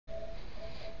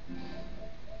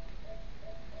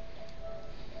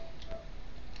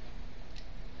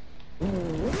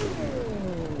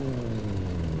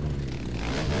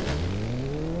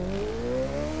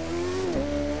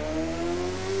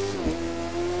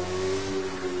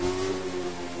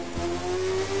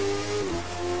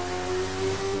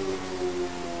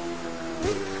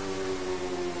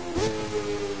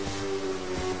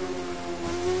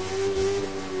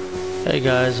Hey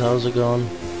guys, how's it going?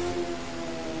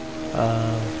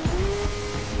 Uh,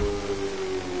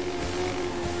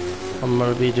 I'm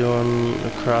gonna be doing a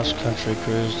cross-country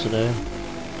cruise today.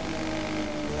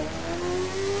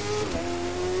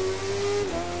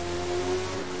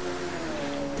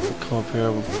 Come up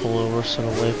here, we'll pull over, set a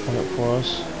waypoint for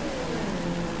us.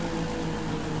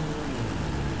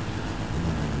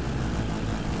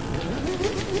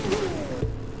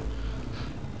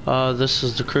 This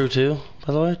is the crew too,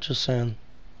 by the way, just saying,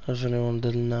 if anyone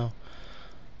didn't know.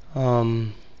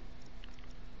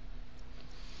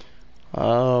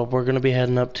 We're gonna be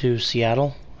heading up to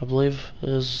Seattle, I believe,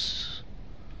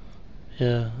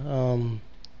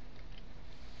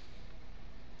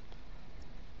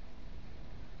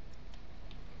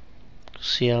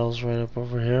 Seattle's right up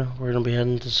over here. We're gonna be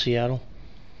heading to Seattle.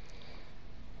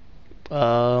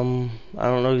 I don't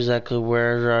know exactly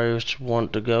where I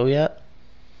want to go yet,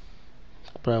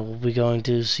 but I will be going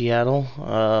to Seattle.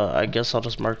 I guess I'll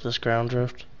just mark this ground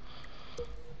drift.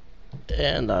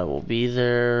 And I will be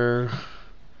there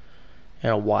in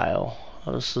a while.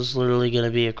 This is literally going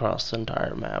to be across the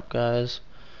entire map, guys.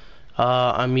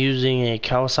 I'm using a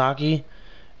Kawasaki.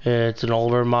 It's an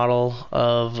older model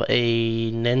of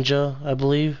a Ninja, I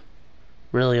believe.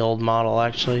 Really old model,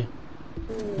 actually.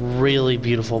 Really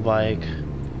beautiful bike.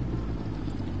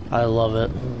 I love it.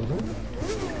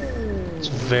 It's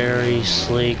very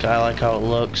sleek. I like how it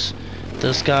looks.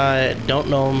 This guy, don't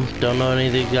know him, don't know any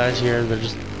of these guys here. They're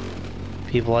just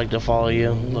people like to follow you,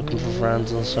 looking for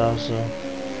friends and stuff, so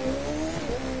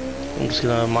I'm just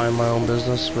gonna mind my own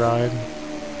business, ride.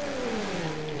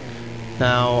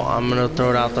 Now, I'm gonna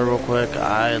throw it out there real quick.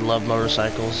 I love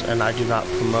motorcycles, and I do not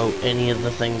promote any of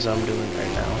the things I'm doing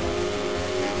right now.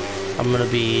 I'm gonna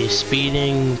be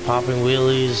speeding, popping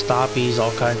wheelies, stoppies,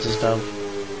 all kinds of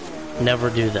stuff.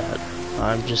 Never do that.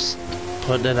 I'm just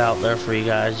putting it out there for you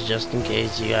guys, just in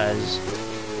case you guys'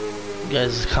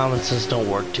 common sense don't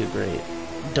work too great.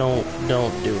 Don't do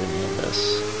any of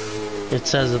this. It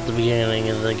says at the beginning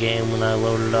of the game when I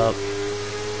load it up,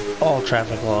 all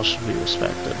traffic laws should be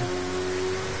respected.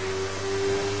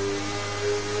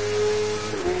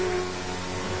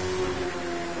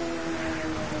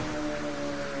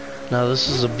 Now this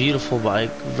is a beautiful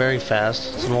bike, very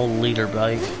fast. It's an old leader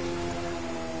bike.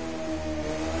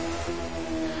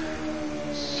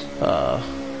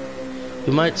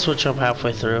 We might switch up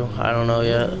halfway through, I don't know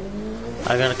yet.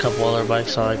 I got a couple other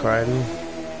bikes I like riding.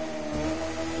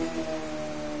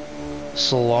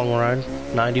 It's a long ride,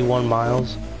 91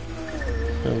 miles.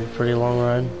 A pretty long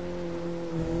ride.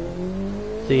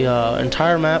 The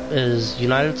entire map is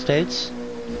United States.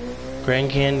 Grand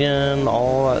Canyon,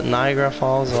 all Niagara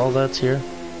Falls, all that's here.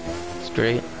 It's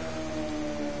great.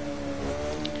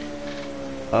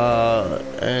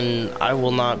 And I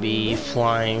will not be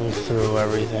flying through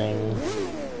everything.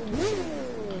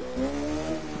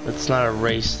 It's not a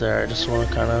race there. I just want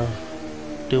to kind of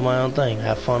do my own thing,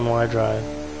 have fun while I drive.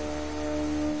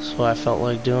 That's what I felt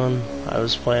like doing. I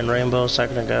was playing Rainbow a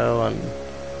second ago and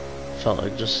felt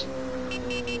like just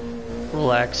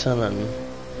relaxing and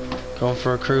going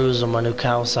for a cruise on my new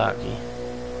Kawasaki.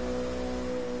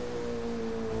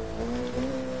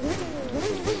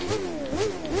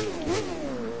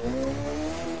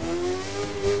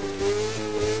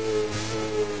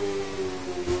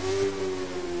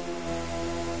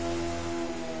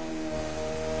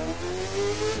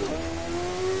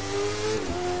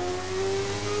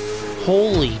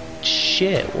 Holy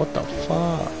shit, what the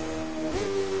fuck?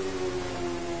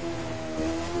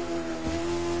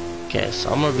 Okay, so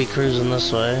I'm gonna be cruising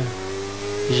this way.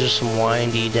 These are some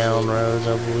windy down roads,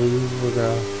 I believe. We're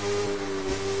gonna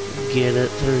get it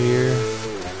through here.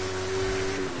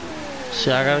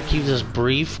 See, I gotta keep this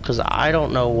brief because I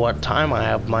don't know what time I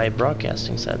have my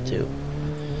broadcasting set to.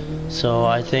 So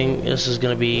I think this is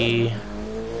gonna be,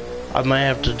 I might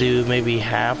have to do maybe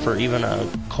half or even a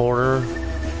quarter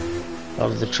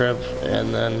of the trip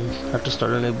and then have to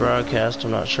start a new broadcast.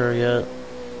 I'm not sure yet.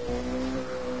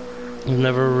 I've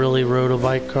never really rode a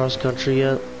bike cross country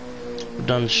yet. I've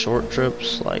done short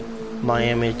trips like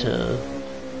Miami to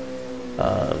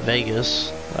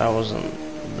Vegas.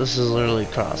 This is literally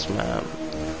cross map.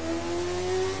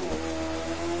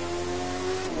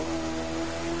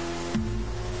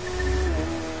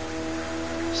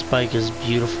 This bike is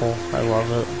beautiful. I love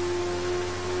it.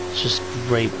 It's just a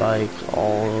great bike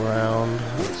all around.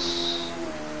 It's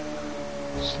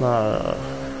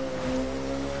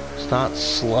not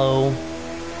slow.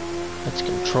 It's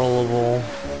controllable.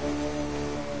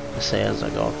 I say as I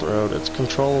go off the road, it's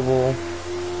controllable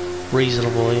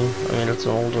reasonably. I mean, it's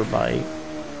an older bike.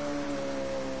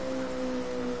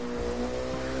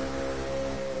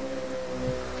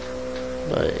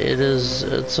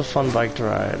 it's a fun bike to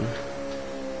ride.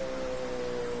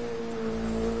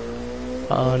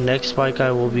 Next bike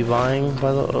I will be buying,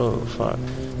 by the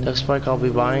next bike I'll be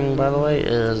buying, by the way,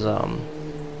 is a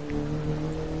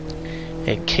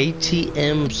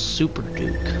KTM Super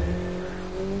Duke.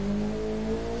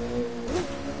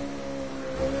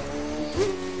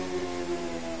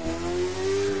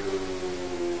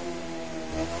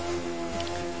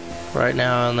 Right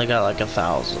now I only got like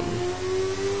 1,000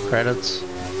 credits,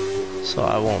 so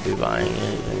I won't be buying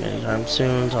anything anytime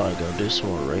soon until I go do some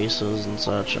more races and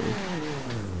such. And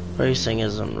racing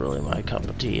isn't really my cup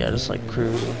of tea. I just like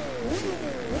cruising.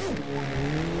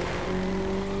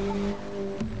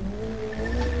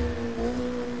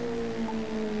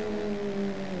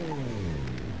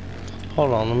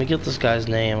 Hold on, let me get this guy's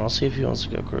name. I'll see if he wants to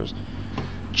go cruise.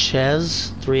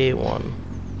 Ches381.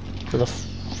 Where the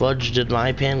fudge did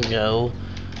my pen go?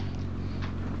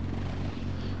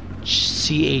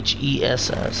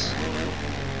 CHESS.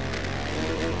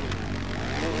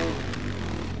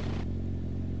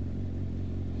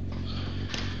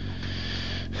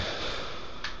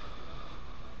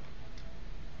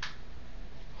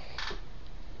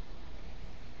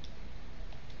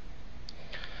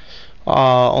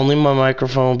 Only my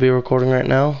microphone will be recording right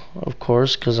now, of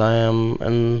course, because I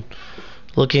am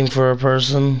looking for a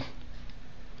person.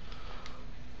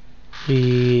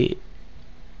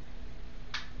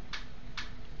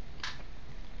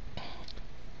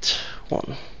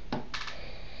 One.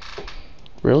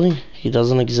 Really? He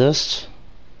doesn't exist?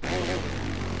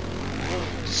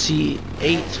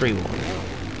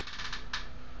 C831.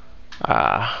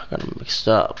 Got him mixed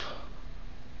up.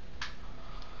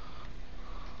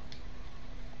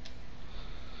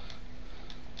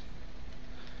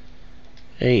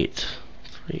 Eight,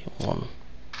 3, 1.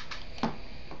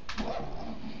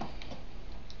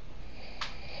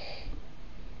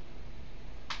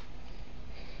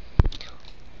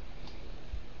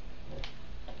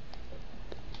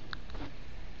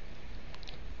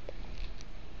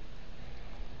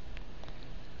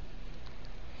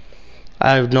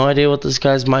 I have no idea what this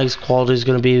guy's mic's quality is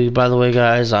going to be, by the way,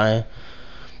 guys. I'm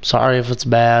sorry if it's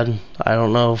bad. I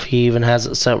don't know if he even has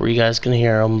it set where you guys can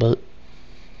hear him, but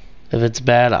if it's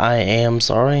bad, I am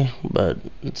sorry, but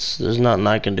there's nothing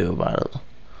I can do about it.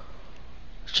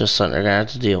 It's just something you're going to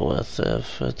have to deal with.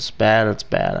 If it's bad, it's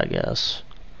bad, I guess.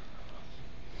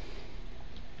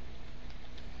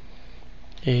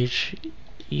 HESS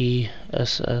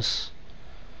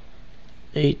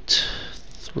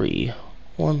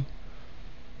 831.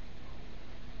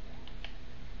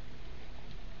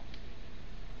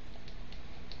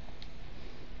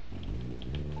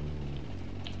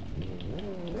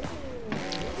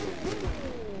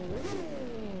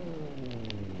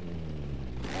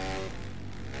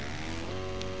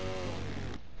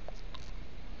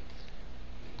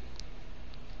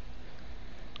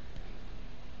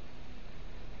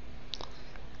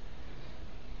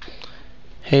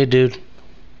 Hey, dude.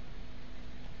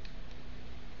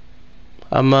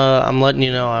 I'm letting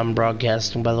you know I'm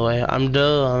broadcasting, by the way. I'm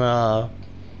doing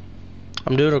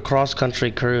a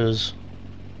cross-country cruise.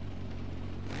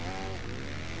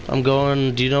 I'm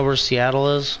going, do you know where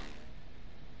Seattle is?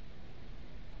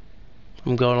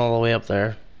 I'm going all the way up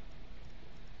there.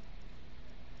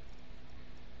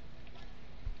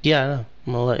 Yeah, I know.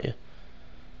 I'm gonna let you.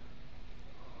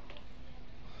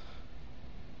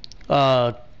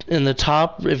 In the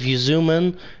top, if you zoom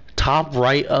in, top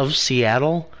right of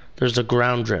Seattle, there's a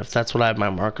ground drift. That's what I have my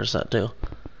marker set to.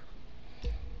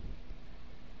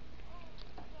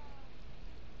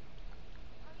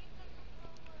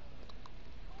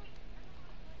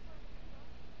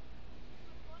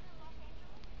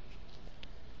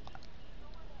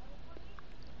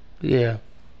 Yeah.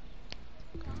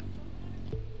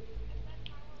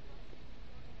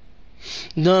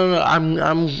 No,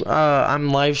 I'm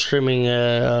live streaming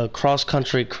a cross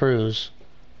country cruise.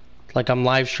 Like I'm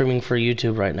live streaming for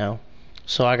YouTube right now.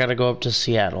 So I gotta go up to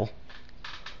Seattle.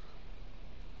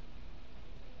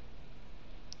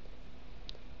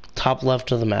 Top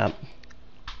left of the map.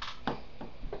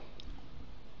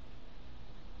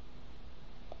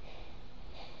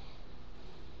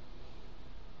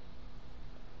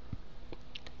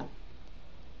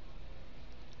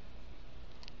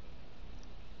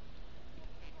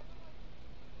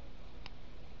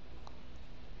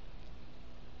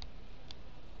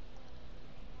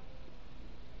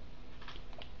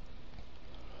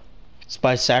 It's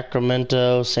by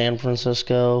Sacramento, San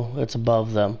Francisco. It's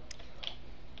above them.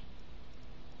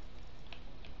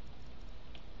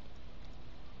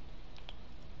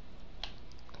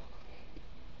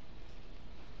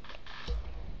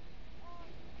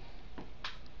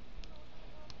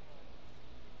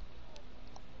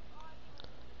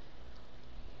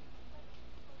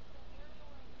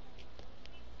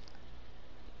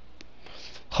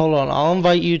 Hold on, I'll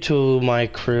invite you to my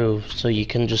crew so you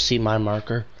can just see my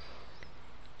marker.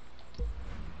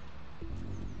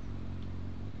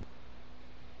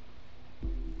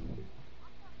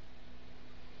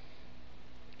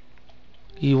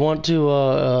 You want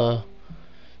to,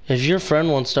 if your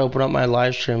friend wants to open up my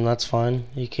live stream, that's fine.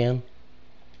 You can.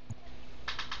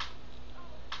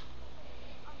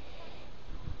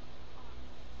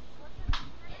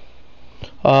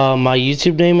 My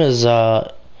YouTube name is,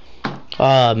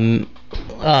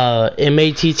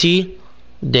 M-A-T-T,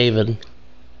 David.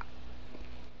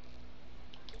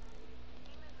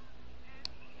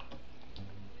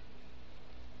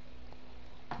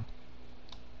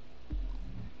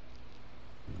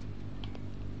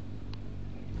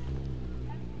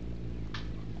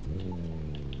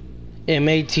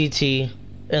 M-A-T-T,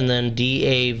 and then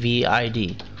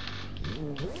D-A-V-I-D.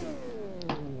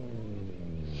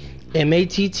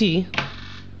 M-A-T-T,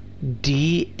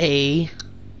 D-A-V-I-D.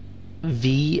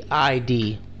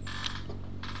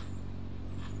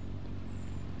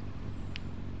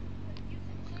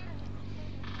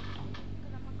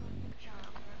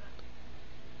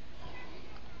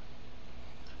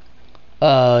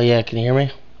 Yeah, can you hear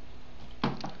me?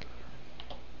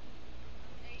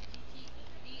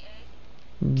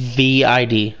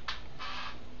 V-I-D.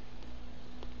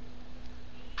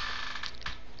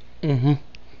 Mm-hmm.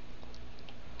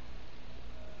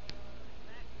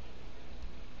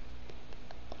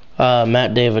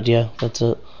 Matt David, yeah, that's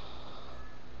it.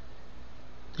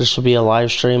 There should be a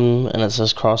live stream, and it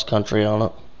says cross country on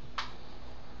it.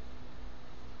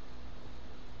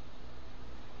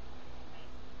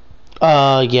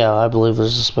 Yeah, I believe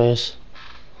there's a space.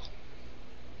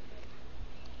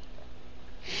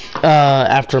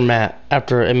 After Matt,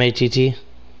 after M-A-T-T.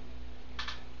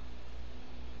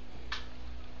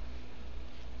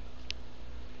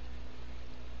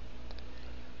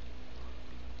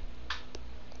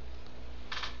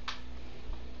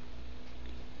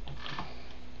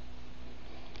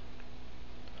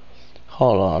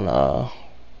 Hold on,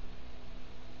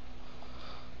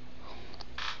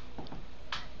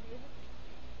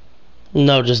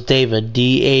 no, just David,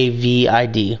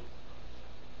 D-A-V-I-D.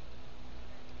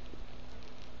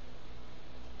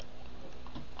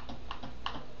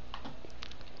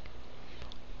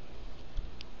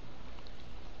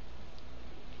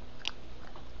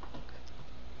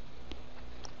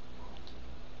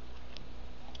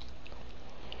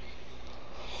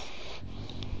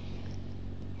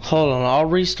 Hold on, I'll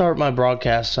restart my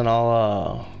broadcast and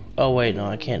I'll, oh wait, no,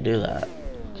 I can't do that.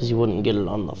 Because you wouldn't get it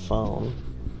on the phone.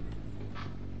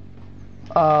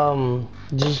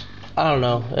 Just, I don't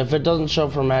know. If it doesn't show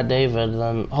for Matt David,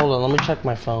 then, hold on, let me check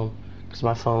my phone. Because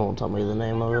my phone won't tell me the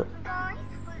name of it.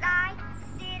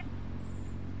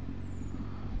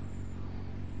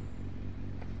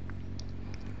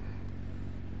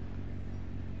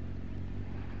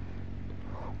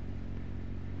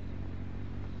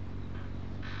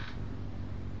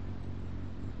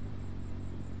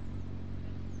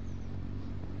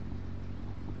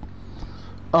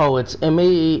 Oh, it's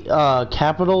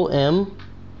capital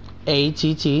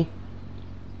M-A-T-T.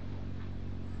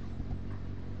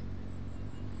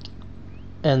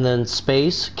 And then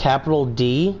space, capital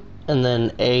D, and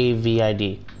then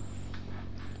A-V-I-D.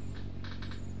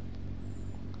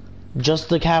 Just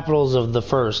the capitals of the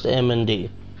first, M and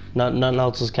D. Nothing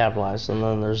else is capitalized, and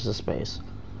then there's the space.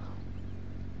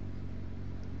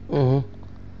 Mm-hmm.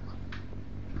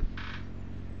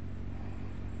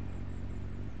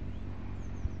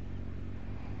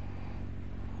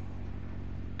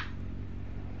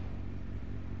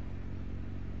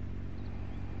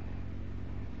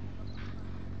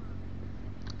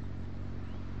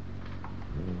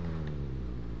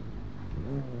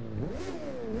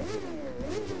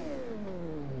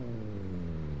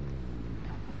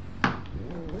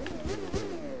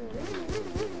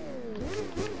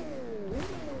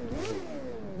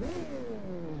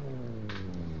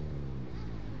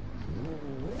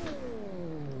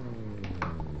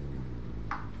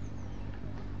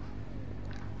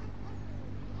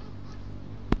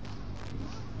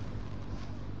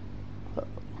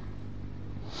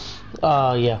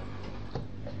 Yeah.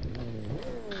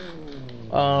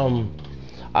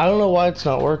 I don't know why it's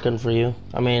not working for you.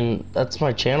 I mean, that's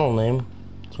my channel name.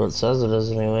 That's what it says it is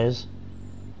anyways.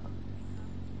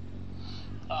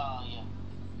 Yeah.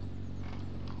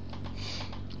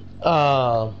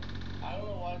 I don't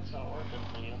know why it's not working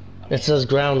for you. It says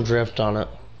ground drift on it.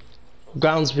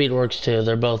 Ground speed works too.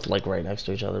 They're both like right next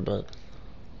to each other, but...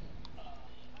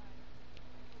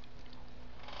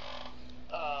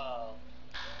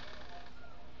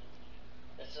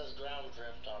 It says ground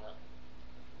drift on it.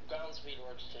 Ground One speed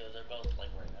works too. They're both like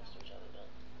right next to each other.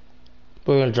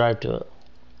 But we're gonna drive to it.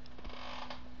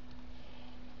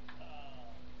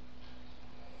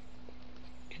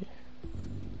 Okay.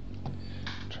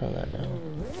 Turn that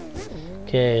down.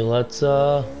 Okay, let's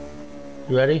you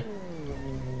ready?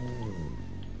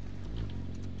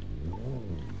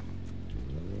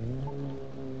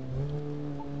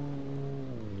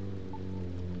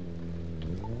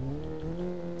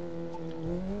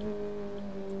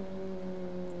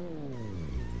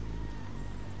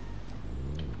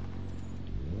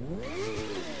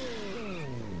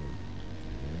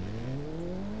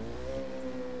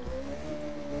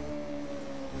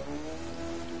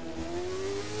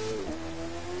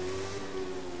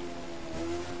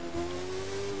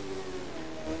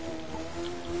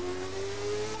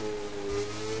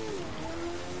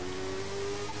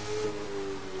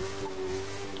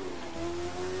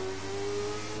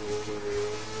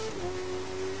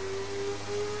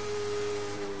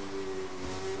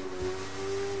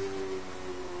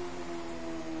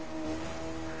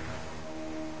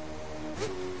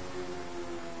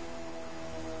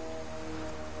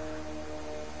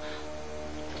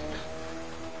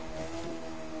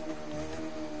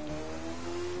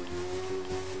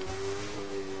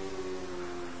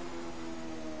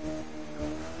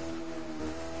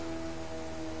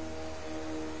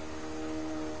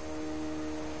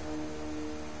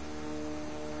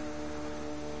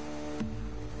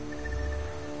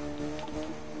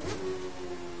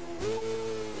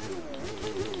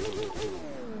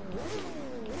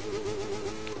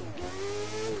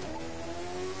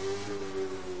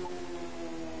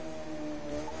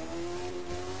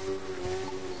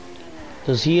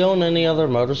 Does he own any other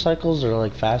motorcycles that are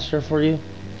like faster for you?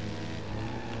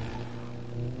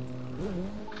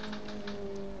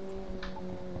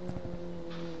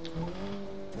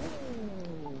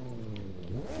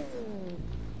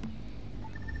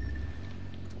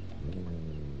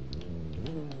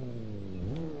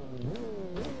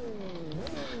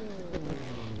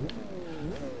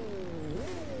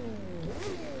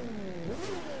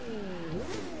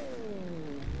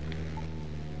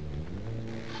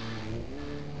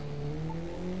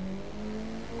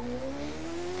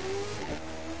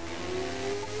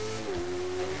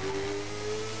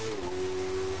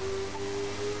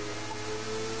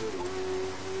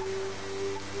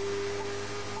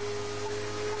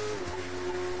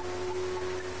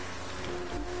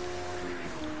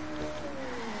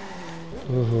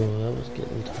 Ooh, that was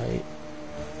getting tight.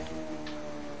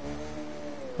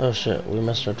 Oh shit, we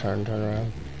missed our turn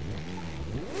around.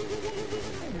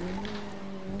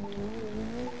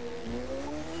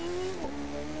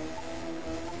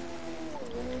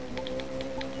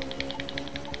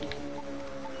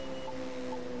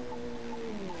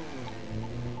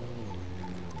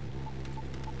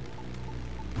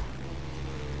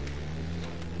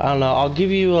 I don't know, I'll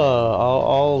give you,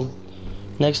 I'll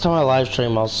next time I live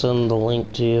stream, I'll send the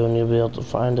link to you and you'll be able to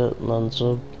find it and then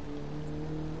so.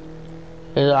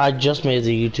 I just made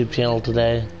the YouTube channel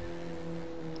today.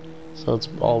 So it's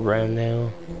all brand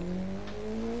new.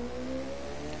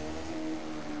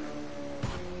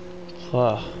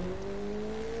 Ugh.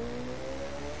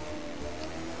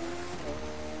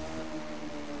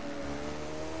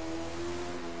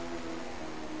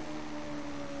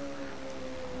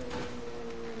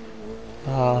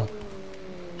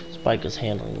 This bike is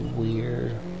handling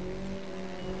weird.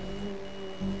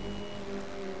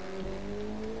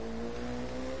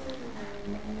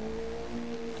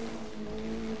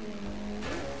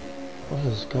 What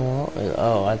is going on?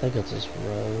 Oh, I think it's this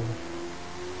road.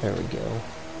 There we go.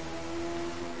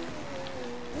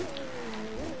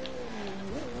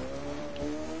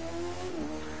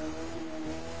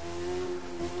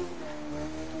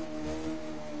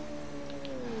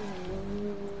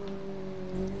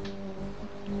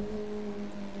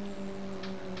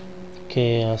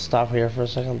 Okay, stop here for a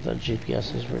second. The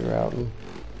GPS is rerouting.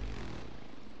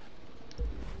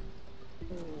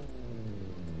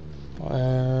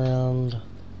 And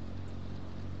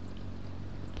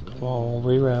come on,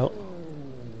 reroute.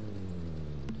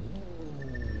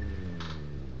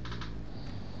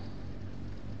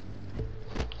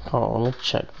 Hold on, let me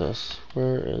check this.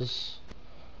 Where is...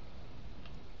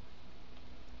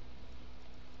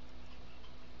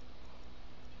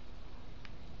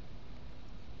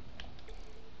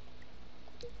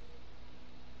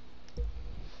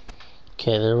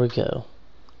 Okay, there we go.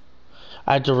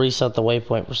 I had to reset the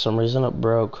waypoint for some reason. It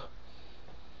broke.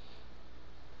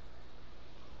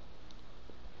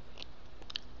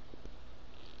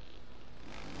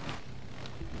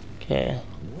 Okay,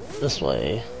 this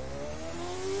way.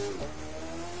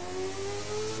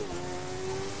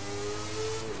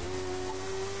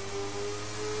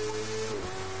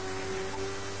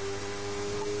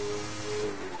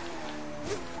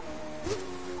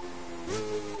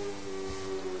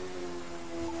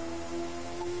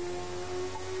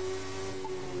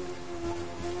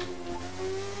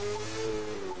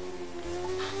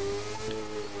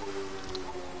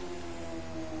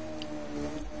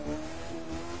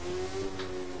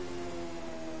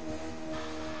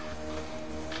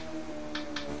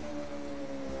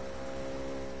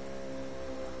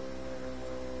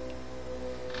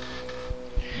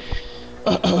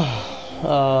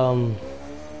 um.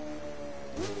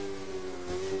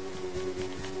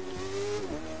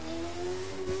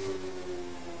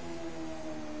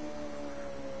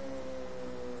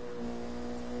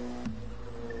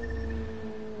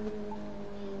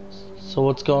 So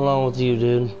what's going on with you,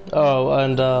 dude? Oh,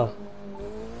 and the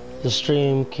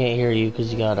stream can't hear you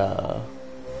because you got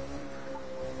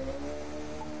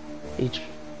HP.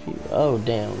 Oh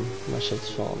damn, my shit's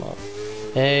falling up.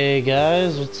 Hey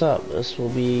guys, what's up? This will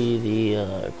be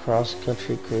the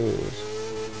cross-country cruise.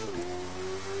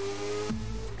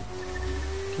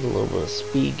 Get a little bit of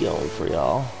speed going for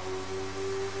y'all.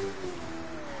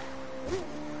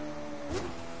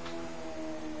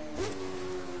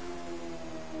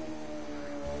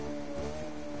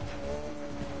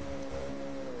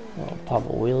 Oh, pop a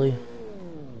wheelie.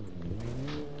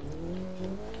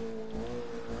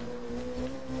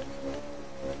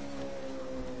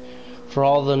 For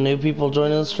all the new people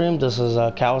joining the stream, this is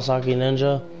a Kawasaki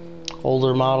Ninja,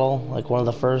 older model, like one of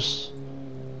the first.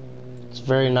 It's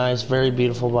very nice, very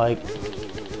beautiful bike.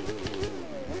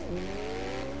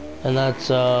 And that's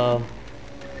a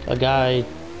guy,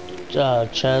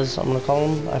 Ches, I'm gonna call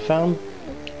him, I found.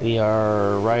 We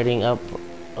are riding up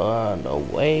on the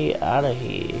way out of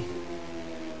here.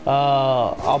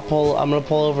 I'm gonna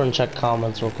pull over and check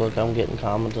comments real quick. I'm getting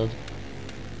commented.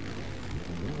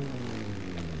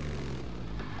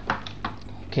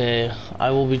 Okay, I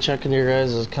will be checking your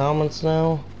guys' comments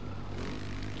now.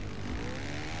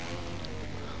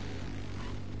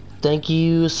 Thank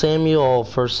you, Samuel,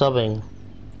 for subbing.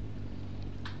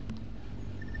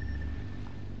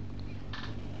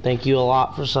 Thank you a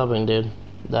lot for subbing, dude.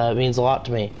 That means a lot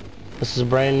to me. This is a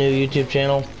brand new YouTube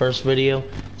channel, first video.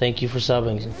 Thank you for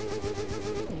subbing.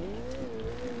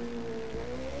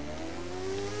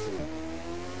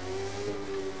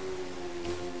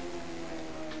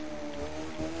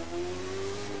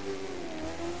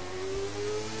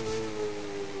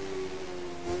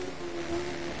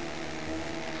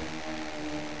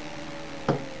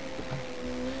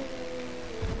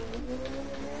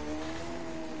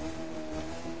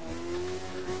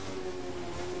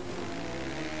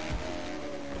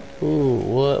 Ooh,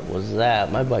 what was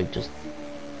that? My bike just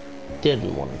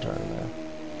didn't want to turn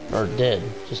there. Or did.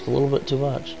 Just a little bit too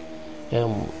much.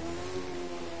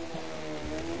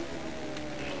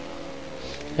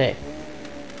 Hey.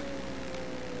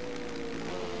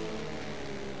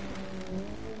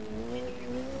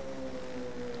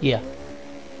 Yeah.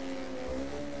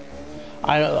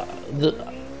 I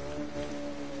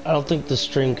don't think the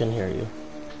stream can hear you.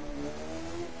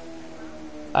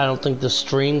 I don't think the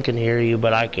stream can hear you,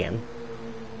 but I can.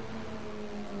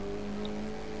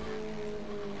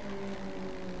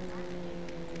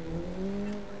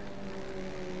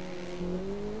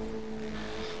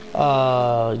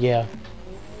 Yeah.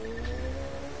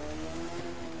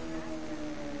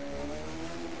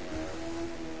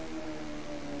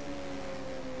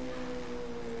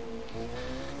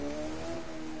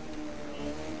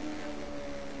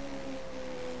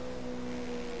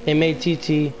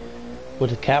 M-A-T-T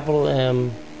with a capital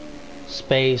M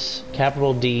space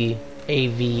capital D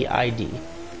A-V-I-D.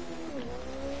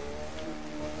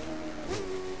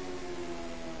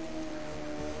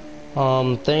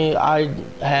 I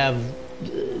have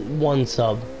one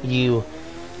sub, you.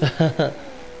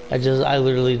 I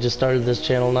literally just started this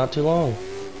channel not too long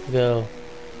ago.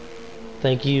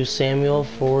 Thank you, Samuel,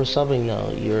 for subbing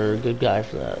though. You're a good guy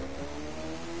for that.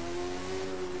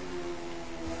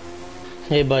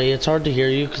 Hey buddy, it's hard to hear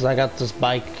you because I got this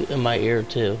bike in my ear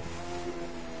too.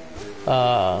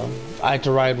 I had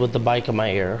to ride with the bike in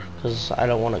my ear because I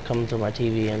don't want it coming through my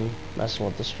TV and messing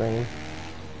with the stream.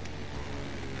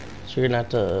 So you're gonna have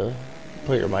to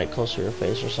put your mic closer to your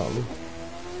face or something.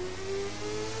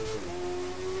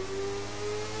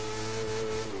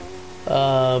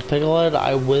 Picklehead,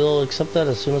 I will accept that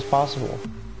as soon as possible.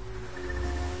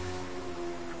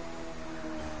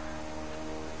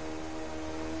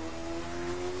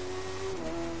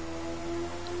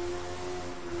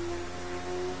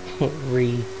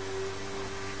 Re.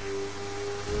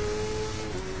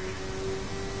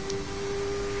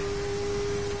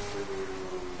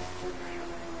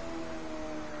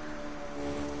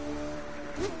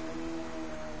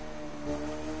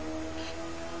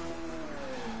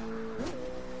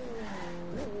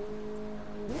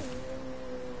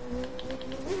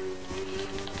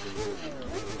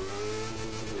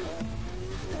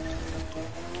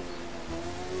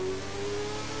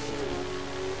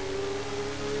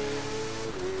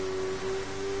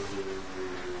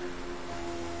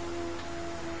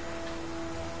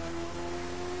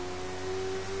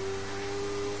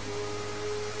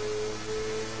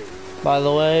 By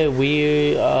the way,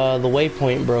 the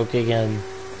waypoint broke again.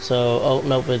 So, oh,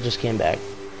 nope, it just came back.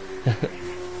 I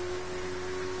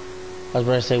was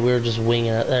about to say we were just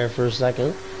winging it there for a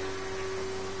second.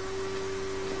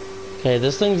 Okay,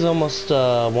 this thing's almost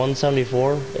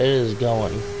 174. It is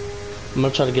going. I'm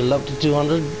gonna try to get it up to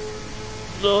 200.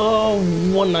 Oh,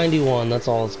 191. That's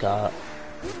all it's got.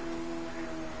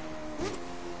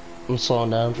 I'm slowing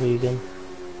down for you again.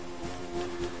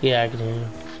 Yeah, I can hear you.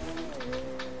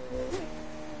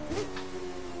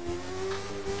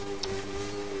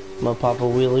 I'm gonna pop a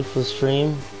wheelie for the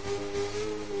stream.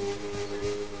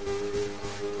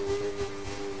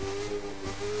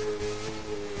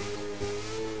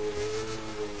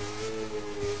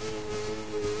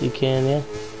 You can, yeah?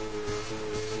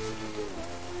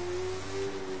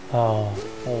 Oh,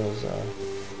 that was,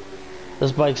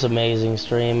 this bike's amazing,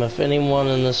 stream. If anyone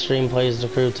in this stream plays the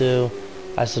Crew 2,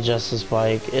 I suggest this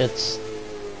bike. It's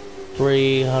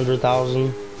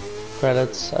 300,000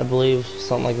 credits, I believe,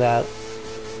 something like that.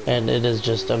 And it is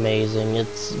just amazing.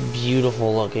 It's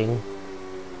beautiful looking.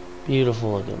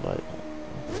 Beautiful looking bike.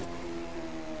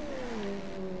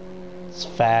 It's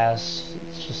fast.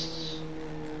 It's just...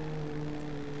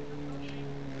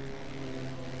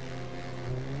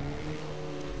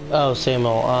 Oh,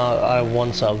 Samuel, I have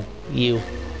one sub. You.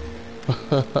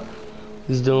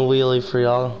 He's doing a wheelie for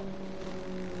y'all.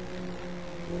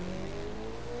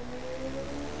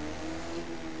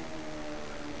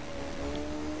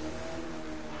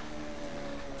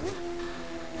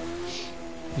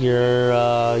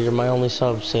 You're my only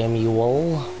sub,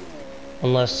 Samuel.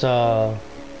 Unless,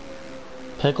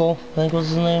 Pickle, I think was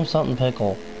his name? Something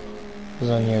Pickle was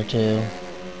on here too.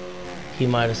 He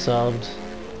might have subbed.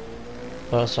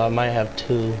 Oh, so I might have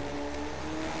two.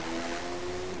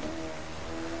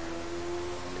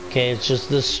 Okay, it's just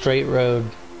this straight road.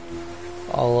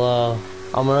 I'm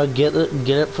gonna get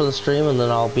it for the stream, and then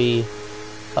I'll be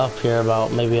up here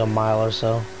about maybe a mile or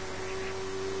so.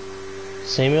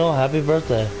 Samuel, happy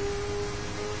birthday.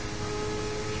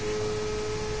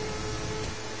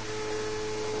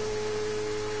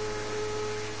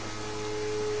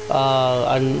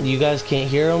 You guys can't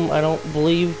hear him, I don't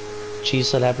believe. Cheese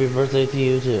said happy birthday to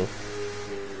you too.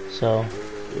 So,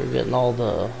 you're getting all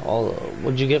the,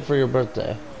 what'd you get for your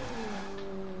birthday?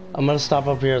 I'm gonna stop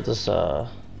up here at this, I'm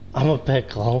a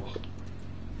Pickle.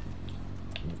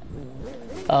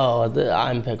 Oh,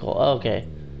 I'm Pickle, okay.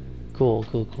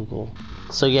 Cool.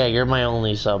 So yeah, you're my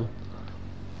only sub.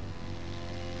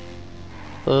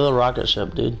 Look at the rocket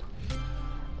ship, dude.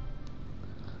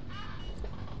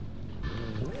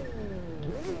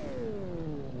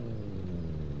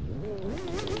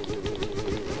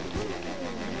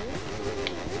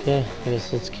 Okay, I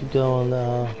guess let's keep going. Hold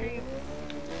on.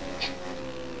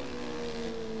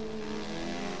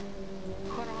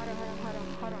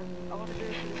 I want to do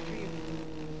it for the stream.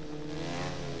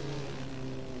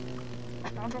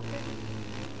 Sound okay?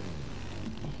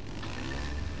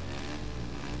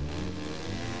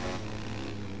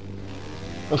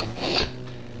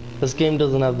 This game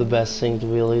doesn't have the best synced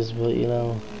wheelies, but you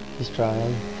know, he's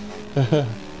trying.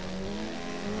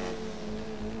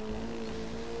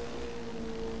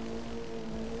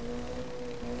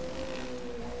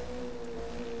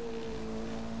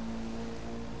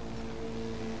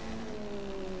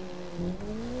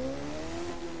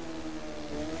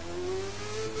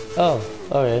 Oh,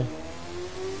 okay.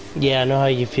 Yeah, I know how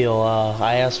you feel.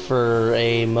 I asked for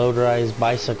a motorized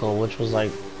bicycle, which was like,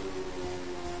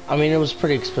 I mean, it was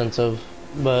pretty expensive,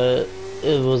 but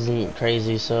it wasn't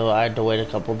crazy, so I had to wait a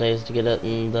couple days to get it,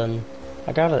 and then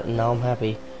I got it, and now I'm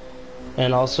happy.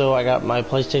 And also, I got my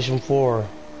PlayStation 4.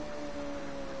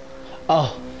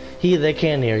 Oh, they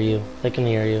can hear you. They can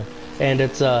hear you. And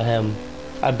it's him.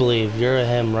 I believe. You're a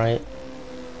him, right?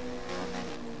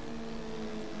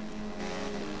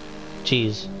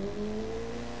 Cheese.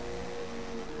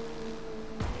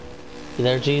 You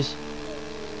there, Cheese?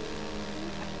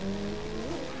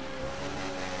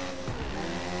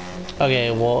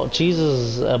 Okay, well, Cheese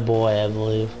is a boy, I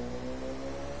believe.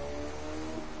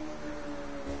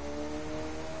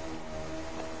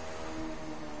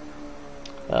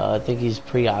 I think he's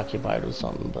preoccupied with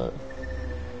something, but...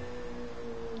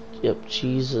 Yep,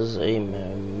 Cheese is a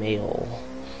male.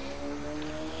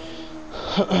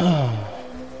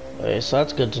 Okay, so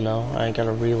that's good to know. I ain't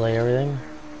gotta relay everything.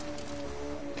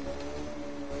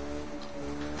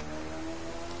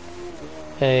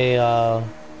 Hey,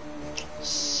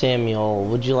 Samuel,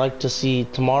 would you like to see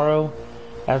tomorrow,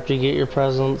 after you get your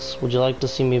presents, would you like to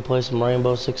see me play some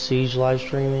Rainbow Six Siege live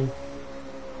streaming?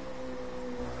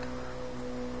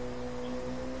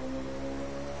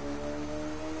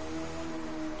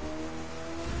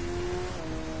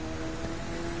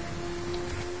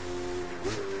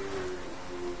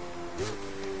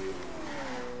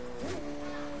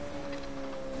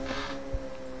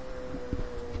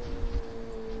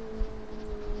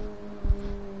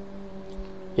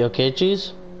 You okay,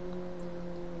 Cheese?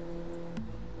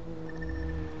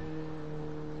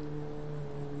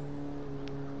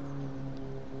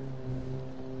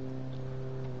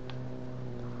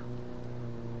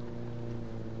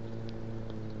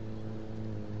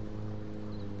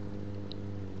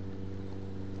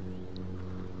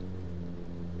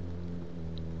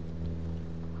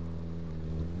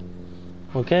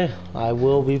 Okay, I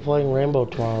will be playing Rainbow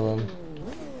tomorrow then.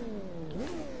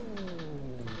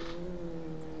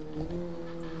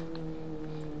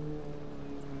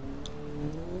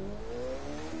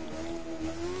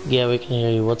 Yeah, we can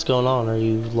hear you. What's going on? Are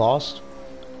you lost?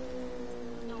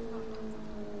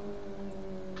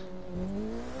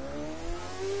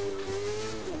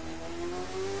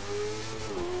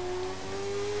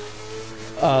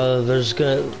 There's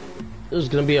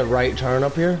gonna be a right turn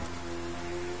up here,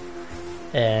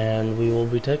 and we will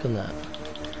be taking that.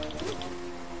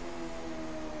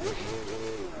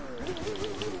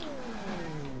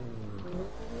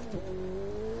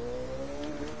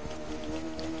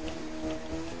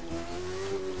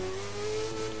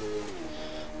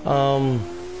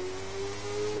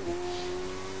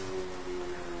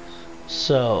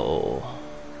 So,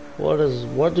 what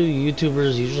do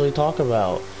YouTubers usually talk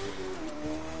about?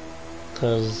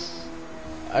 Cause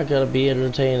I gotta be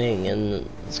entertaining and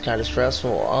it's kind of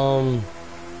stressful.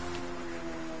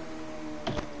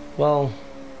 Well,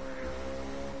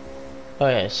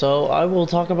 okay, so I will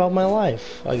talk about my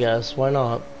life, I guess. Why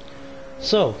not?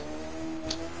 So,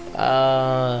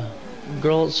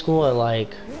 girl at school I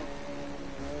like.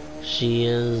 She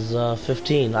is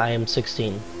 15. I am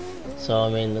 16. So I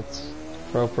mean that's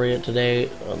appropriate today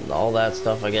and all that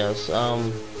stuff, I guess.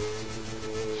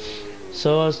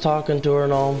 So I was talking to her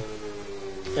and all,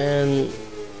 and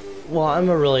well, I'm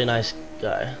a really nice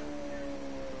guy.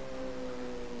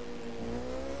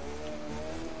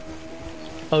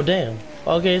 Oh damn.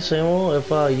 Okay, Samuel, if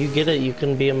you get it, you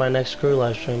can be in my next crew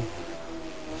live stream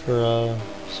for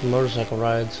some motorcycle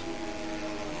rides.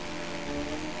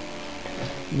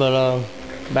 But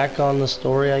back on the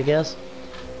story, I guess.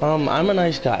 I'm a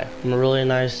nice guy. I'm a really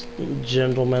nice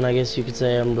gentleman, I guess you could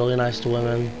say. I'm really nice to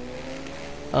women.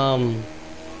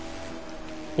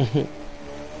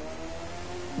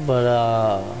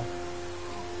 But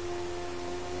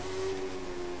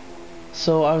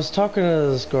so I was talking to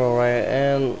this girl, right?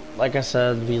 And like I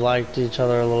said, we liked each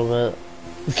other a little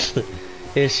bit.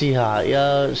 Is she hot?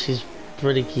 Yeah, she's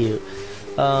pretty cute.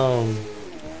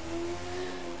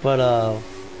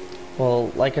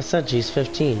 Well, like I said, she's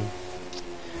 15.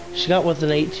 She got with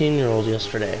an 18-year-old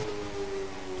yesterday.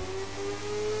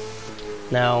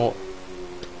 Now,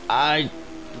 I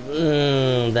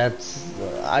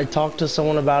talked to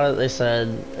someone about it. They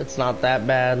said it's not that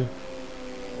bad.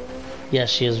 Yes,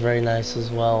 she is very nice as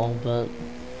well, but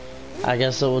I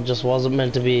guess it just wasn't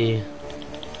meant to be.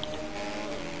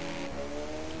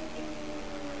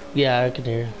 Yeah, I can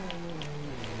hear.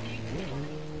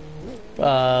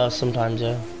 Sometimes,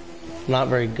 yeah. I'm not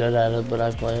very good at it, but I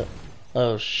play it.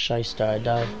 Oh, shyster, I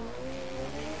died.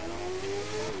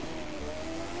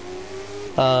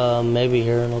 Maybe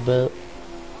here in a bit.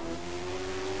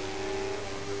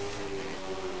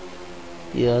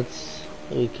 Yeah,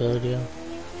 we could, yeah.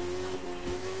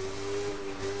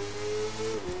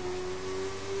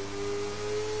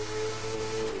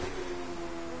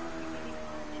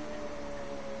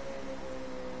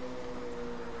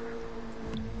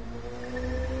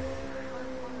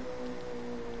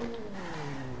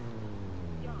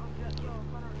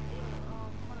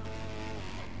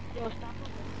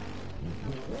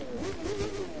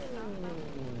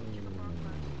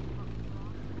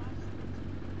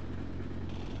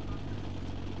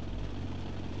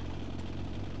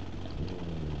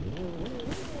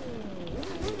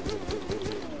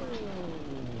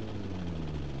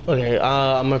 Okay,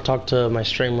 I'm gonna talk to my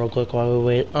stream real quick while we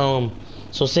wait.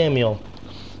 So Samuel,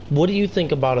 what do you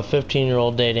think about a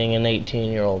 15-year-old dating an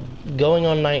 18-year-old? Going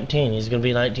on 19, he's gonna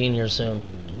be 19 here soon.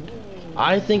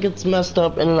 I think it's messed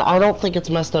up, and I don't think it's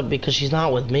messed up because she's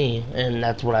not with me, and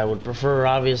that's what I would prefer,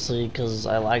 obviously, because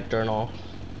I liked her and all.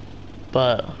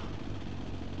 But,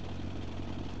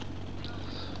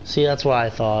 see, that's what I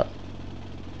thought.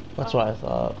 That's what I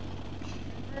thought.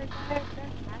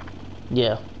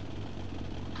 Yeah.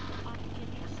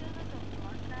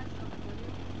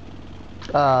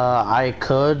 I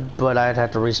could, but I'd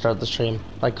have to restart the stream.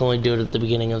 I can only do it at the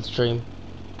beginning of the stream.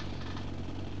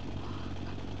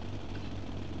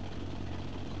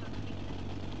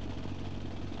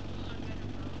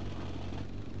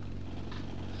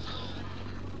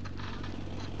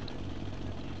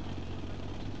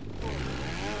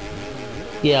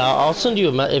 Yeah, I'll send you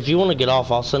a if you want to get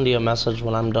off, I'll send you a message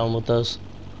when I'm done with this.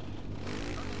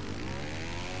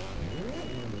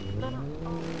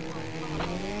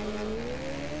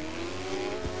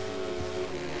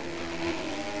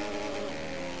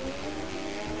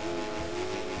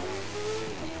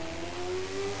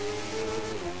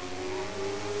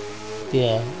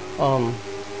 Yeah. Well,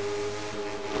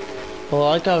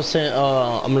 like I was saying,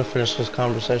 I'm gonna finish this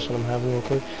conversation I'm having real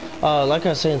quick. Like I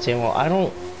was saying, Samuel, I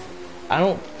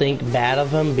don't think bad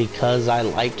of him because I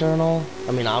liked her and all.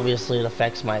 I mean, obviously it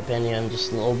affects my opinion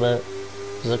just a little bit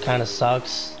because it kind of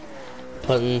sucks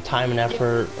putting time and Yeah.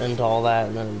 effort into all that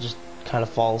and then it just kind of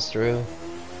falls through.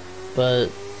 But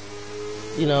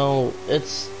you know,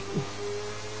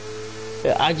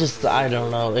 I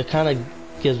don't know. It kind of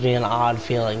gives me an odd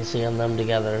feeling seeing them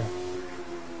together.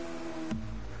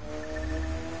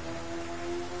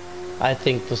 I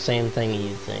think the same thing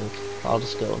you think. I'll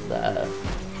just go with that.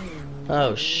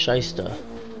 Oh, shysta.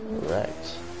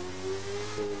 Correct.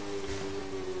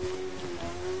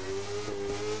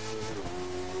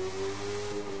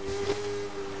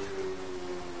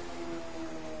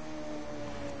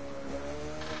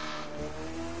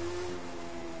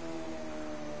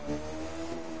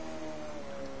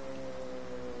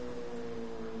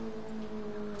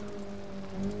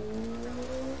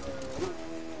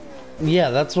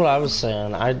 Yeah, that's what I was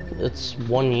saying. It's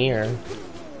 1 year.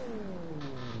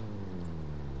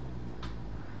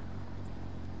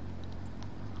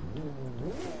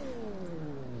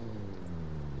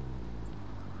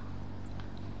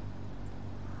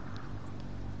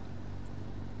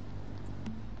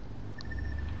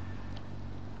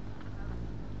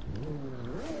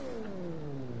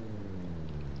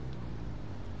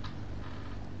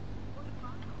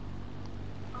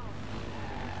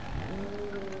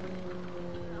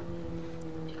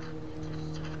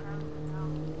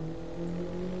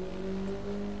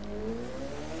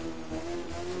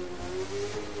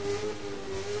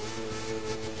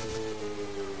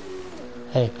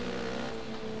 Hey.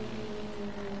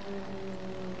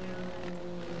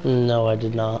 No, I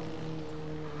did not.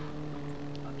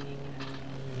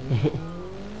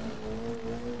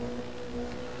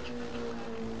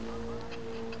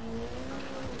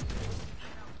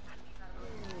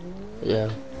 Yeah.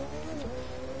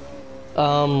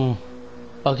 Um,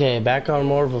 okay, back on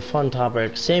more of a fun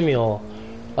topic. Samuel,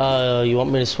 you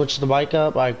want me to switch the bike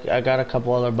up? I got a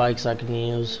couple other bikes I can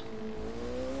use.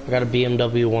 I got a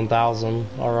BMW 1000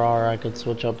 RR I could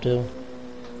switch up to.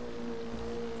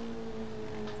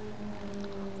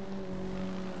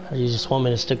 Or you just want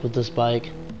me to stick with this bike?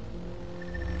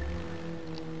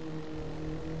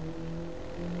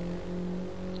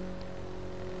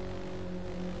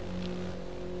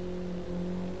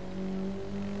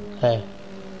 Hey.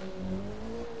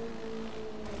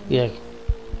 Yeah,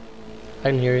 I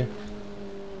can hear you.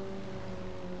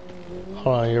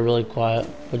 Hold on, you're really quiet.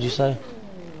 What'd you say?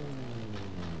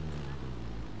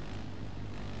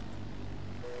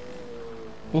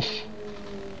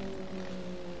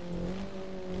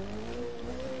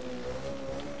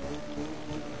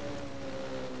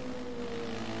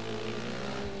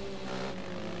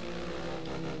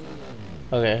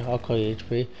 Okay, I'll call you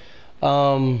HP.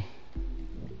 Um,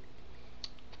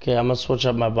 okay, I'm gonna switch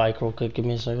up my bike real quick. Give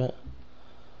me a second.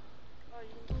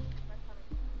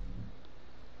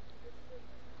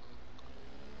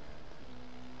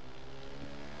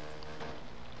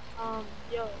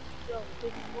 So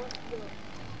before,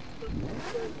 the name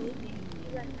that you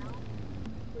see right now,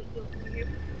 wait, can you hear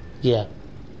me? Yeah.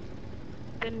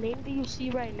 The name that you see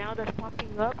right now that's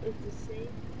popping up is the same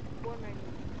Fortnite name.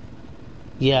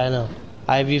 Yeah, I know.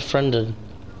 I have you friended.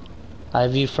 I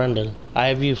have you friended. I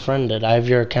have you friended. I have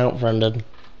your account friended.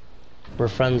 We're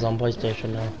friends on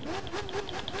PlayStation now.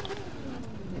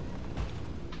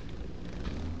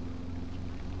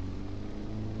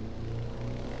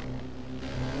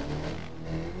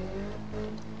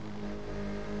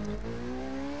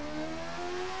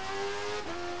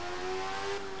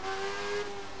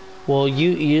 Well,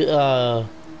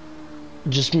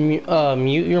 just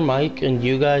mute your mic and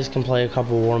you guys can play a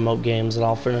couple warm-up games and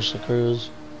I'll finish the cruise.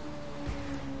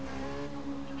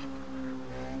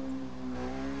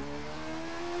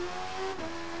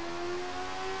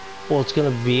 Well, it's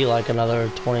gonna be like another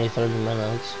 20-30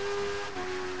 minutes.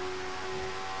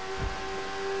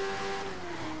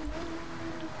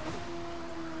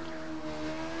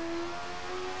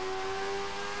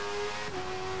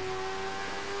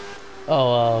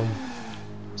 Oh,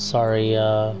 sorry,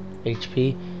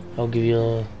 HP. I'll give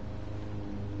you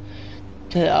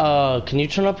a... can you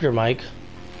turn up your mic?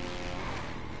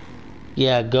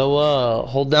 Yeah, go,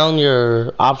 hold down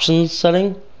your options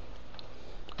setting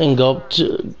and go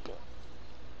to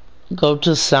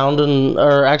sound and,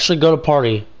 or actually go to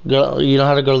party. Go, you know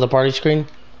how to go to the party screen? No,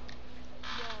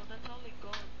 that's only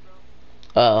gold,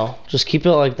 bro. Uh oh, just keep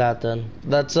it like that then.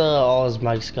 That's, all his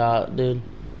mic's got, dude.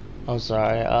 I'm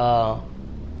sorry,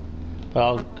 but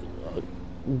I'll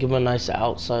give him a nice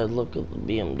outside look of the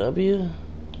BMW.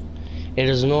 It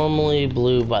is normally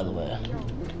blue, by the way. Yo,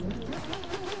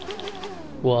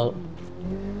 What? we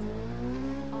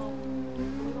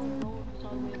don't know if it's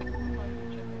all the way to the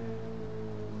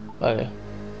park. Okay.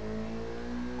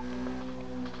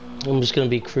 I'm just gonna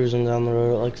be cruising down the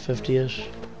road at like 50-ish. Is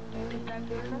that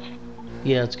good enough?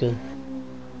 Yeah, it's good.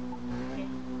 Okay.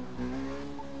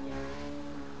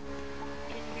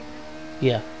 Can you hear me?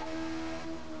 Yeah.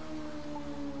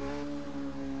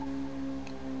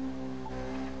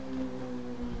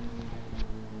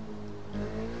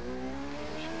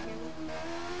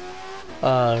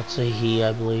 It's a he,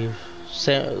 I believe.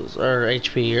 Or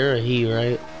HP, you're a he,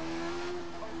 right?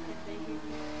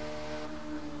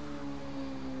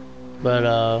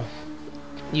 But,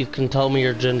 you can tell me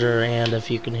your gender and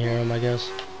if you can hear him, I guess.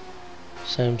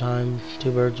 Same time,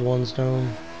 two birds, one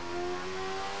stone.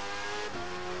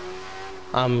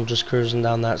 I'm just cruising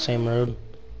down that same road.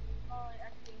 Oh, I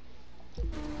see.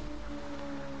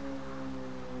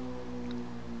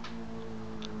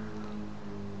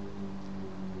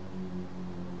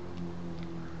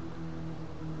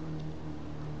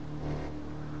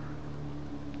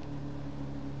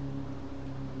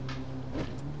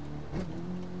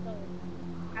 So,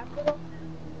 capital?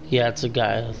 Yeah, it's a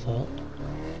guy, I thought.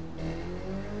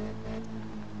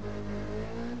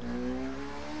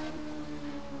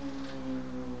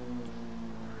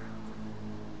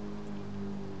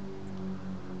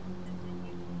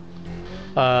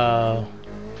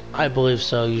 I believe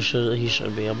so. He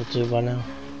should be able to by now.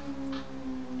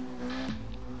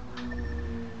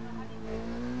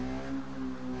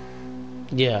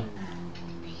 Yeah.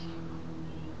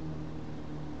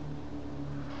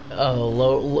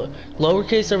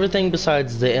 Lowercase everything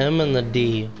besides the M and the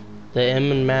D. The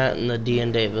M and Matt and the D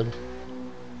and David.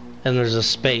 And there's a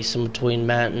space in between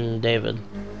Matt and David.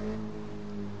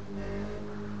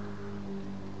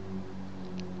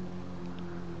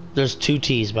 There's two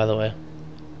T's, by the way.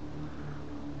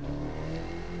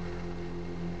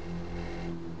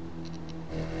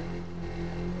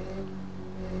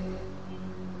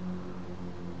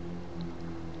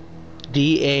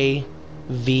 D-A-V-I-D.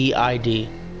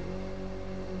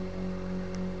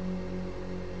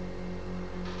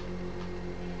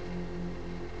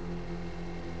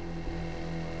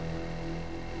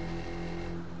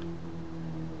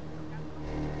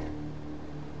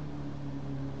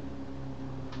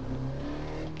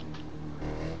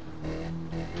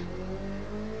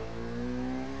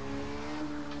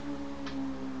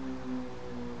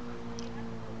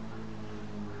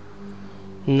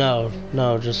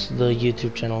 No, just the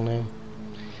YouTube channel name.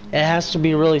 It has to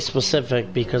be really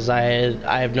specific because I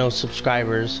have no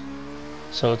subscribers,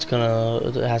 so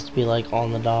it has to be like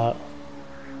on the dot.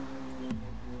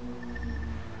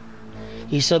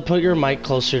 He said put your mic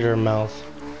closer to your mouth.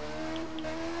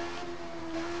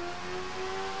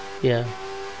 Yeah.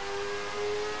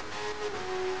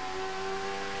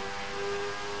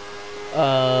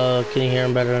 Can you hear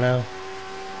him better now?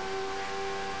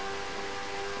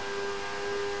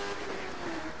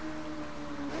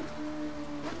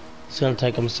 It's gonna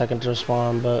take him a second to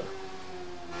respond, but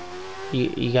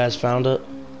you guys found it?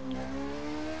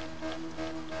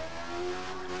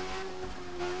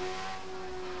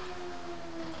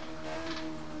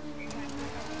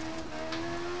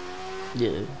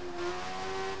 Yeah.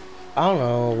 I don't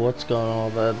know what's going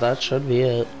on, but that should be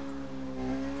it.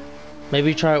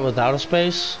 Maybe try it without a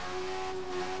space.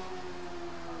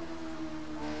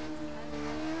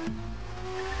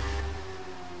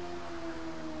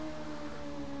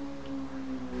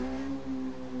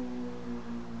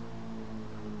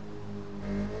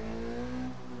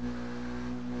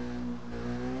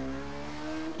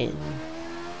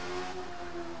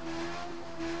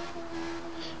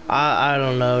 I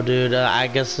don't know, dude. I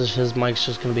guess his mic's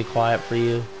just gonna be quiet for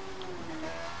you.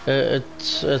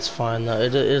 It's fine though.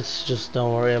 It's just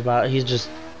don't worry about it. He's just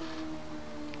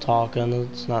talking.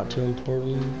 It's not too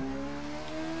important.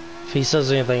 If he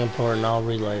says anything important, I'll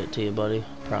relay it to you, buddy.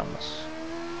 Promise.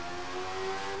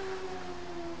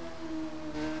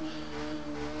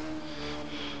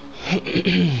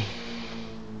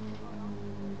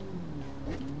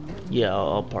 Yeah,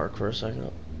 I'll park for a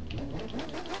second.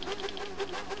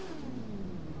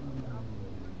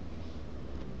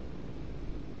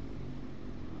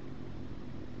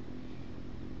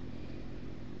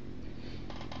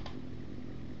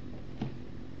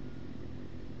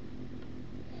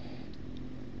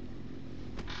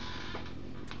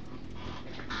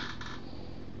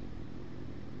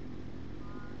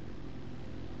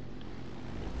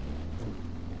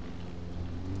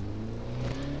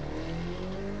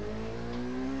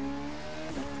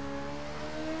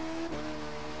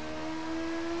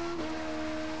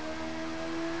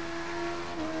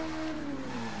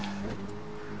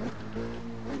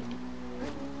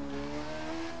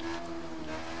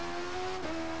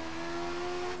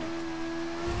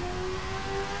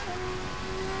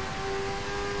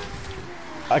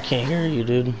 I can't hear you,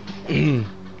 dude.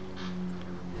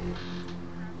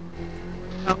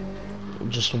 Oh.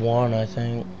 Just one, I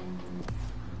think.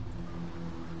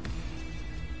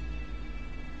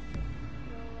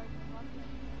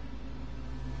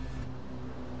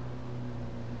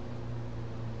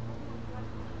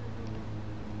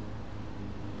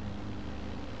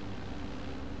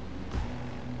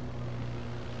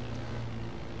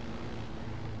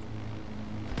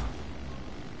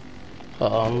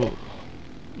 I'm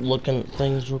looking at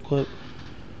things real quick.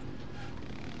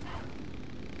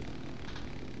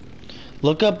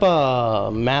 Look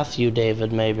up Matthew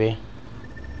David, maybe.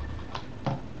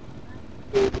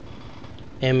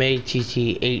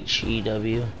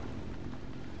 Matthew.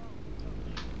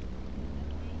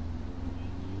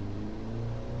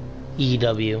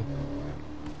 EW.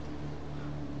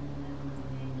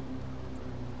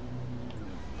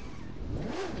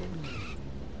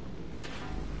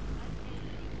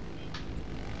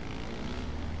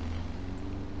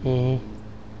 Mm-hmm.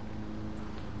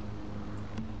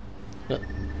 Yep.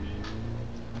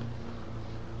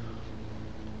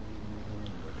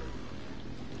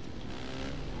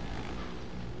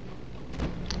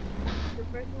 The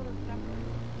first one is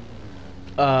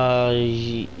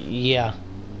Yeah.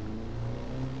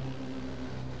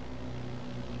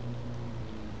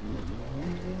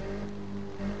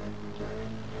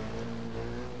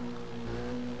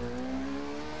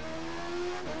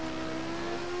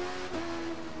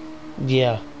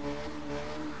 Yeah.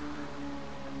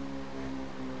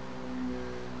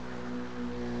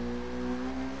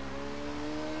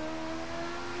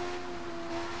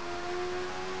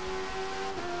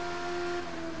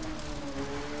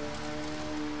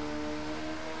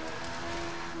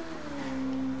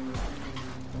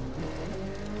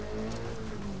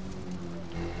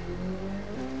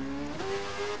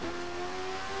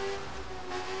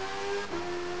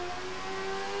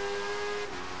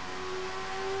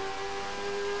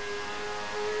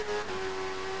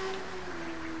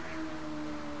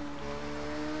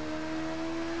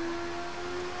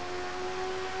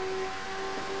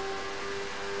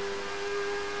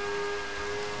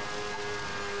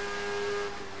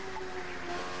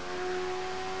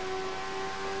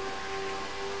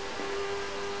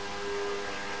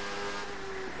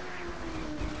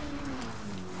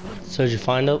 So did you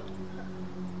find it?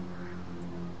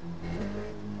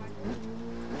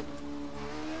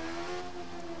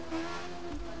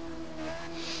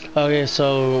 Okay,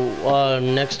 so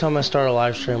next time I start a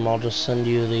live stream, I'll just send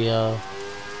you the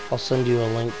I'll send you a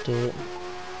link to it.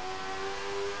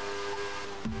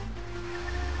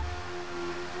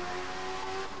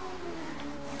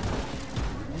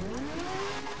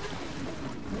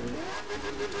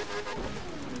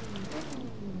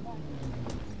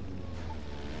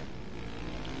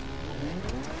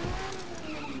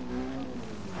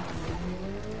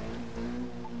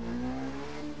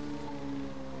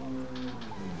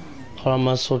 Hold on, I'm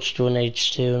gonna switch to an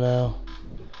H2 now.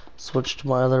 Switch to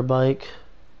my other bike.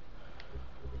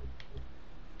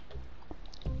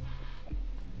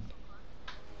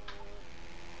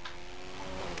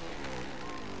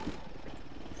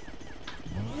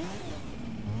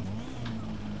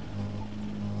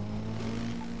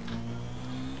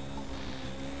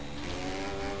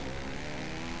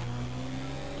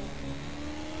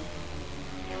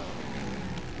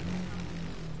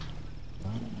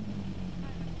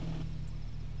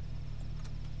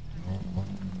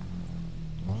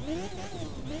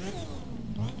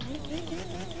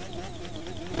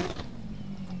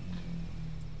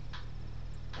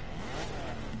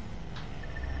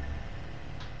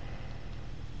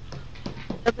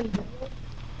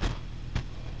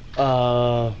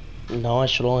 No, I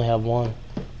should only have one.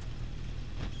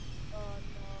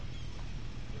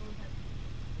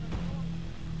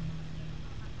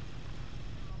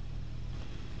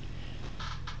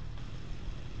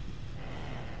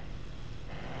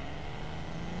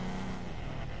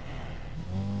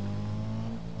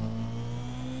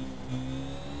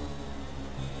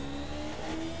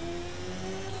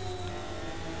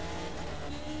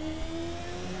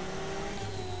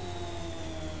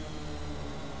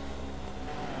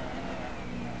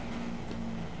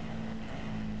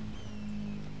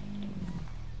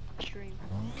 stream.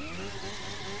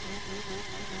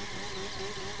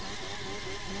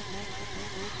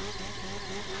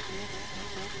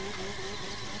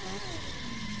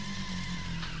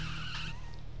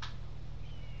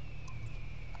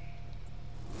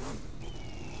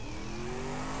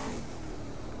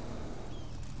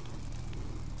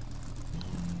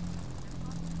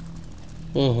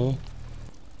 Mm-hmm.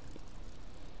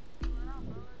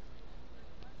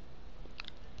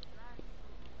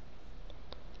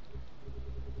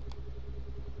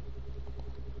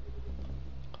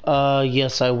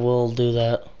 Yes, I will do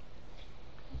that.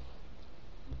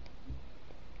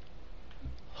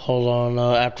 Hold on,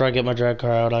 after I get my drag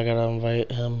car out, I gotta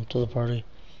invite him to the party.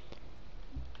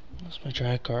 Where's my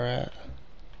drag car at?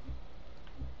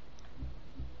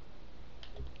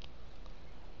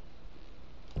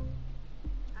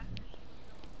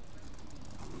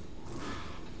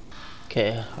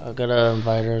 Okay, I gotta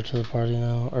invite her to the party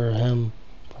now, or him.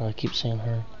 I keep saying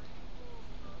her.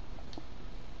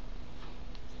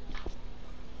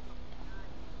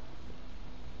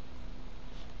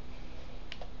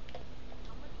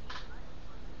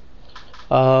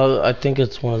 I think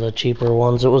it's one of the cheaper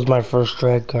ones. It was my first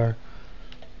drag car.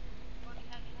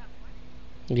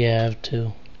 Yeah, I have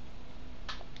two.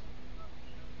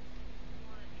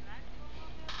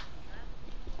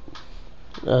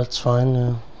 That's fine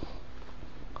now.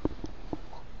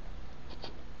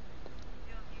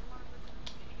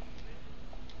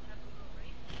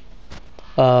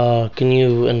 Can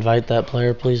you invite that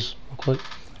player, please, real quick?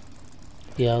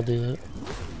 Yeah, I'll do that.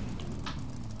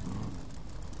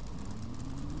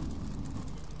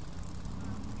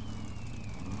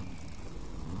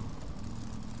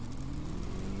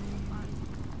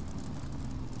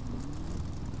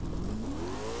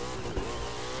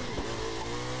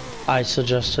 I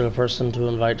suggested a person to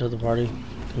invite to the party.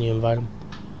 Can you invite him?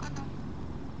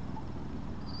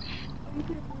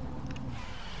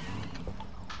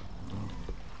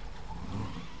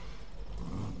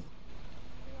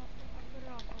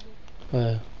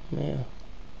 Yeah.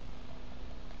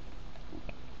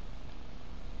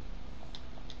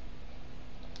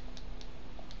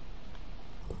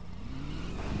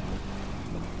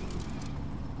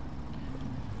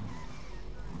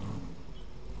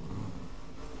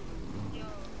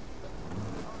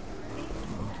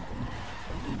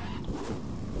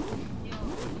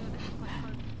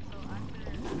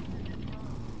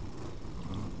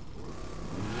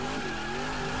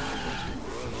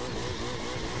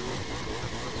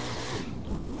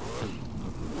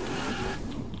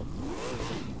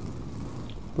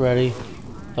 Ready?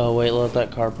 Oh, wait, let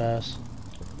that car pass.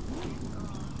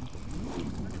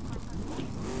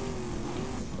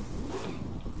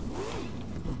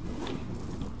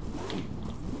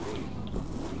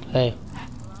 Hey.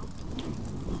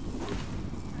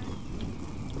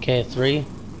 Okay, 3,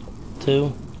 2,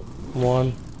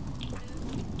 1.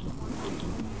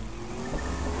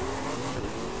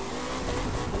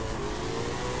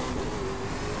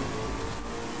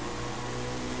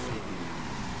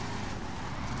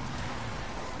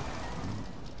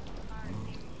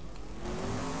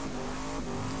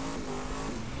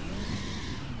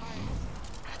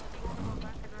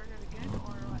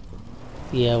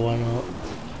 Yeah, why not?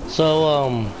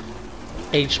 So,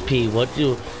 HP,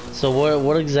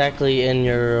 what exactly in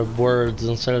your words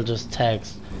instead of just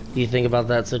text do you think about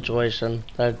that situation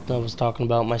that I was talking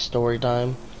about, my story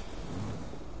time?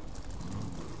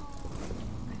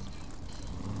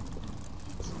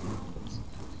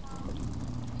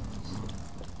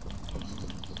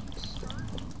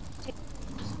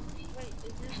 Wait,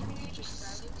 is this me just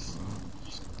driving?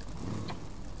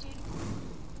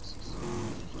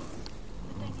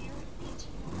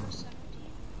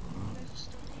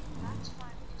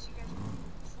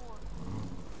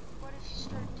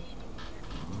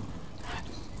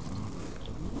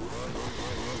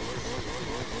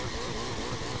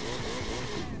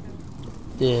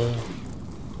 Yeah.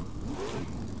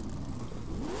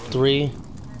 3,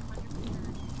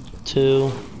 2,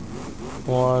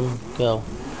 1, go.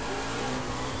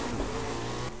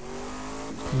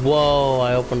 Whoa,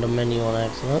 I opened a menu on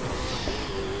accident.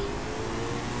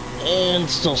 And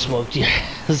still smoked your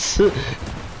ass.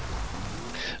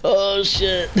 Oh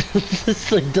shit, this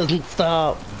thing doesn't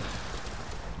stop.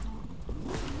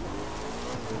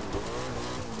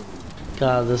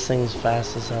 God, this thing's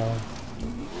fast as hell.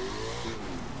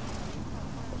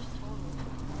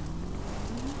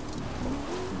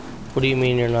 What do you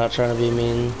mean you're not trying to be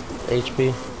mean,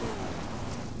 HP?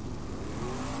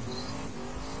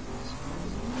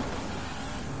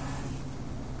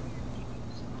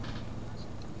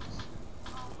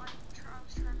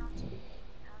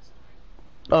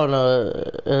 Oh no,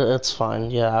 it's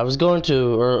fine. Yeah, I was going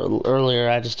to earlier.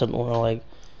 I just didn't want to like.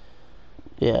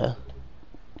 Yeah,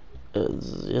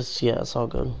 it's all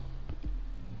good.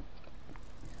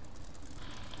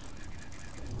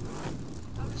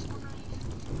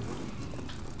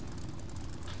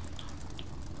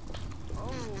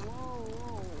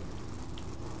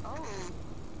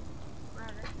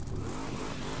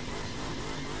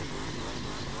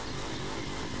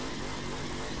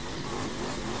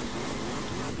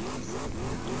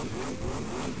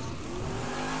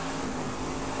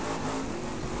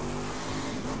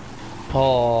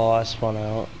 Oh, I spun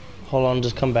out. Hold on,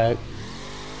 just come back.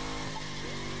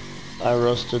 I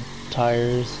roasted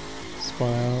tires.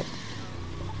 Spun out.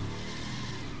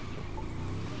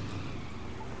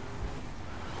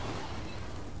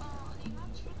 You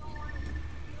actually don't want to.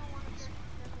 You don't want to get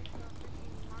them with the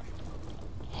freaking marshmallow.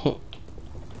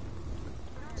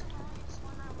 That's the only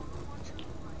one I want to watch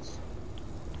otherwise.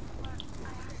 But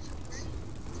I have to wait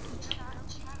to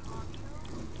chat audio.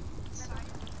 Then I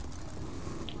can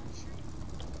watch it.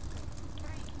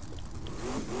 3, 2,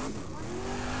 1.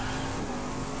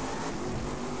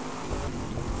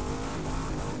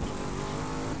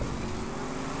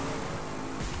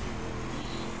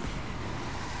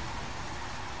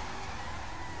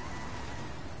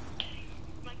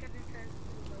 My cousin says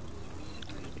he loves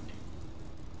me.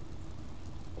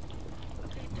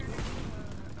 Okay, turn it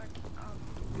to how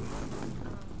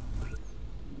much is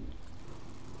it?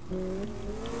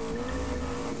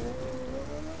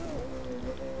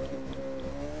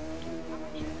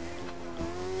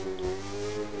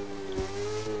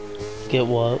 Get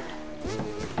what?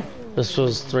 This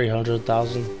was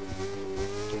 300,000.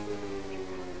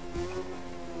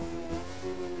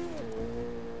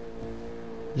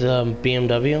 The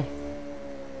BMW?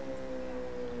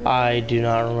 I do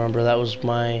not remember. That was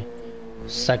my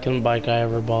second bike I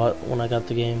ever bought when I got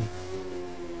the game.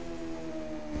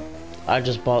 I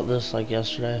just bought this like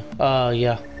yesterday.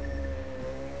 Yeah.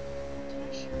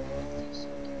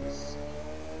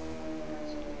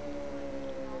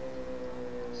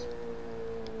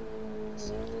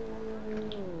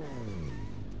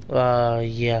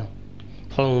 Yeah.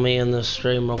 Follow me in this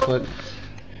stream real quick.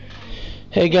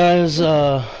 Hey guys,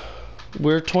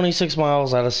 we're 26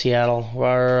 miles out of Seattle.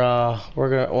 We're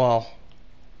gonna, well,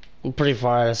 we're pretty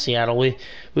far out of Seattle. We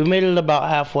made it about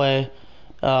halfway.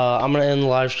 I'm gonna end the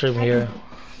live stream here.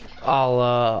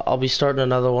 I'll be starting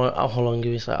another one. Oh, hold on,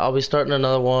 give me a sec. I'll be starting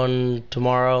another one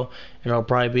tomorrow, and it'll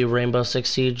probably be Rainbow Six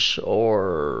Siege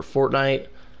or Fortnite.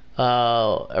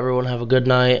 Everyone have a good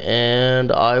night,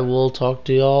 and I will talk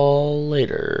to y'all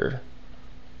later.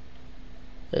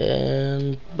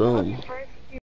 And boom.